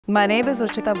My name is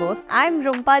Ruchita Bose. I'm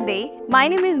Rumpa Dey. My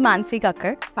name is Mansi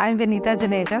Kakkar. I'm Vinita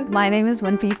Janeja. My name is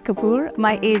Manpreet Kapoor.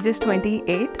 My age is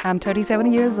 28. I'm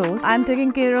 37 years old. I'm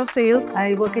taking care of sales.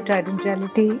 I work at Trident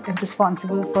Realty. I'm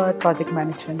responsible for project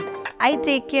management. I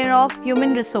take care of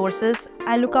human resources.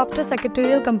 I look after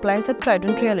secretarial compliance at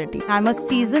Trident Realty. I'm a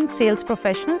seasoned sales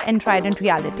professional in Trident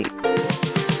Realty.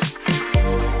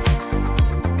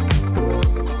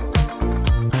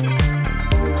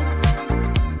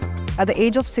 At the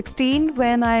age of 16,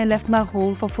 when I left my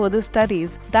home for further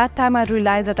studies, that time I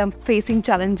realized that I'm facing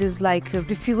challenges like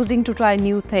refusing to try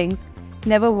new things,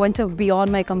 never venture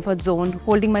beyond my comfort zone,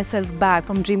 holding myself back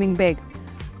from dreaming big.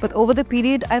 But over the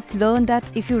period, I've learned that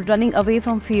if you're running away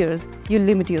from fears, you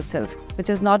limit yourself, which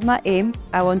is not my aim.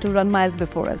 I want to run miles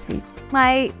before I sleep.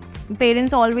 My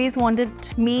parents always wanted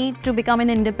me to become an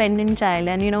independent child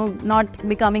and, not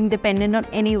becoming dependent on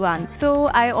anyone. So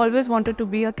I always wanted to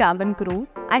be a cabin crew.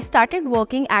 I started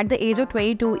working at the age of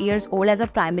 22 years old as a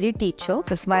primary teacher. It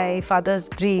was my father's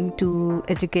dream to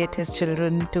educate his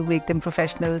children, to make them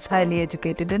professionals, highly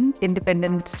educated and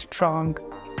independent, strong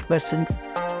persons.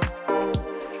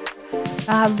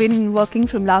 I have been working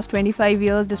from last 25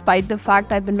 years despite the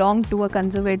fact I belong to a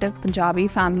conservative Punjabi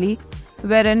family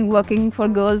wherein working for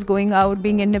girls going out,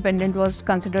 being independent was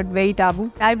considered very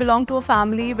taboo. I belong to a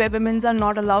family where women are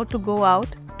not allowed to go out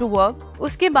to work.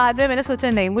 उसके बाद में मैंने सोचा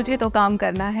नहीं मुझे तो काम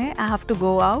करना है. I have to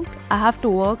go out, I have to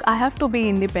work, I have to be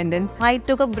independent. I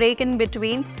took a break in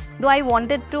between, though I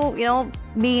wanted to,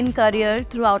 be in career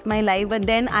throughout my life, but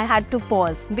then I had to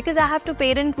pause because I have to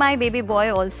parent my baby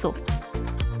boy also.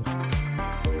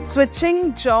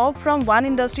 Switching job from one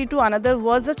industry to another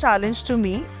was a challenge to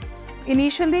me.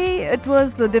 Initially, it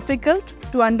was difficult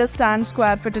to understand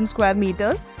square feet and square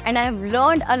meters. And I've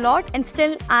learned a lot and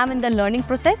still I'm in the learning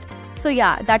process. So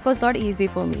yeah, that was not easy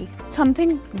for me.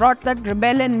 Something brought that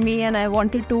rebel in me and I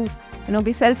wanted to,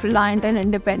 be self-reliant and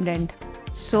independent.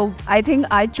 So I think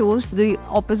I chose the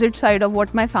opposite side of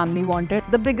what my family wanted.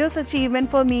 The biggest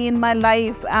achievement for me in my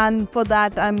life, and for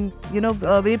that I'm,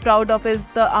 very proud of, is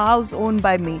the house owned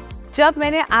by me. जब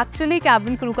मैंने actually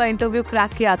cabin crew का interview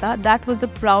crack किया था, that was the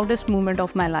proudest moment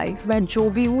of my life. मैं जो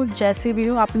भी हूँ, जैसे भी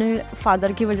हूँ, अपने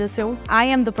father की वजह से हूँ. I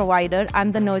am the provider,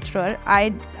 I'm the nurturer.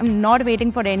 I am not waiting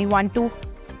for anyone to,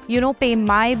 pay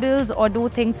my bills or do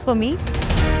things for me.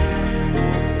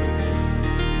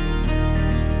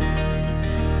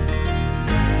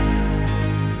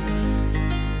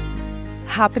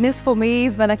 Happiness for me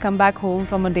is when I come back home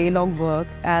from a day-long work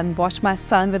and watch my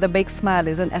son with a big smile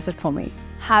is an asset for me.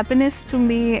 Happiness to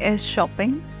me is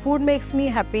shopping. Food makes me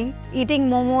happy. Eating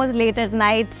momos late at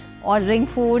night, ordering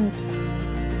foods.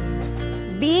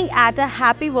 Being at a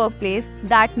happy workplace,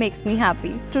 that makes me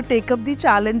happy. To take up the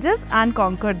challenges and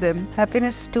conquer them.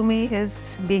 Happiness to me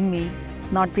is being me,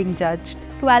 not being judged.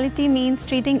 Equality means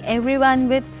treating everyone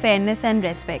with fairness and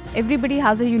respect. Everybody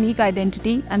has a unique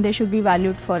identity and they should be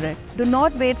valued for it. Do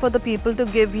not wait for the people to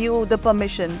give you the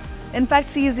permission. In fact,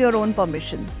 seize your own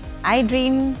permission. I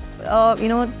dream,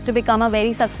 to become a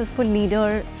very successful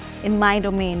leader in my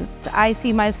domain. I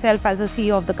see myself as a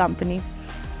CEO of the company.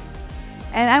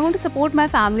 And I want to support my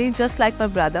family just like my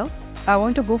brother. I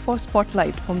want to go for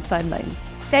spotlight from sidelines.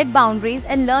 Set boundaries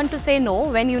and learn to say no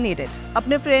when you need it.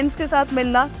 अपने friends के साथ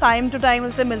मिलना, time to time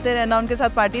उनसे मिलते रहना, उनके साथ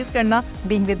parties करना.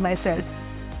 Being with myself,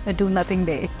 I do nothing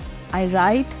day. I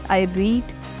write, I read.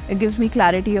 It gives me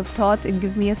clarity of thought. It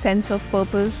gives me a sense of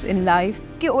purpose in life.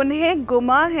 कि उन्हें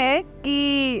गुमा है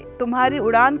कि तुम्हारी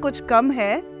उड़ान कुछ कम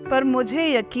है, पर मुझे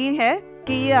यकीन है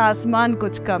कि ये आसमान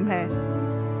कुछ कम है.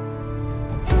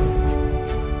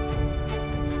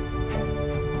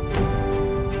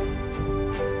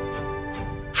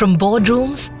 From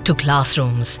boardrooms to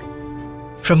classrooms,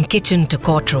 from kitchen to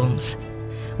courtrooms,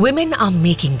 women are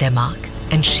making their mark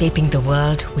and shaping the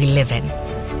world we live in.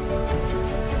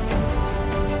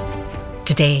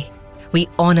 Today, we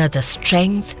honor the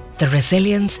strength, the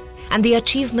resilience, and the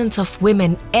achievements of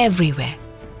women everywhere.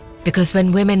 Because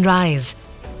when women rise,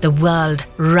 the world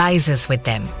rises with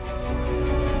them.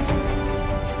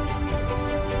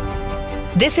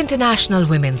 This International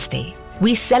Women's Day,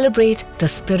 we celebrate the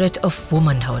spirit of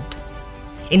womanhood.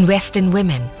 Invest in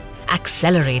women,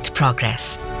 accelerate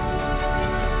progress.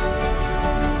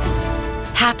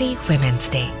 Happy Women's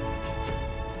Day.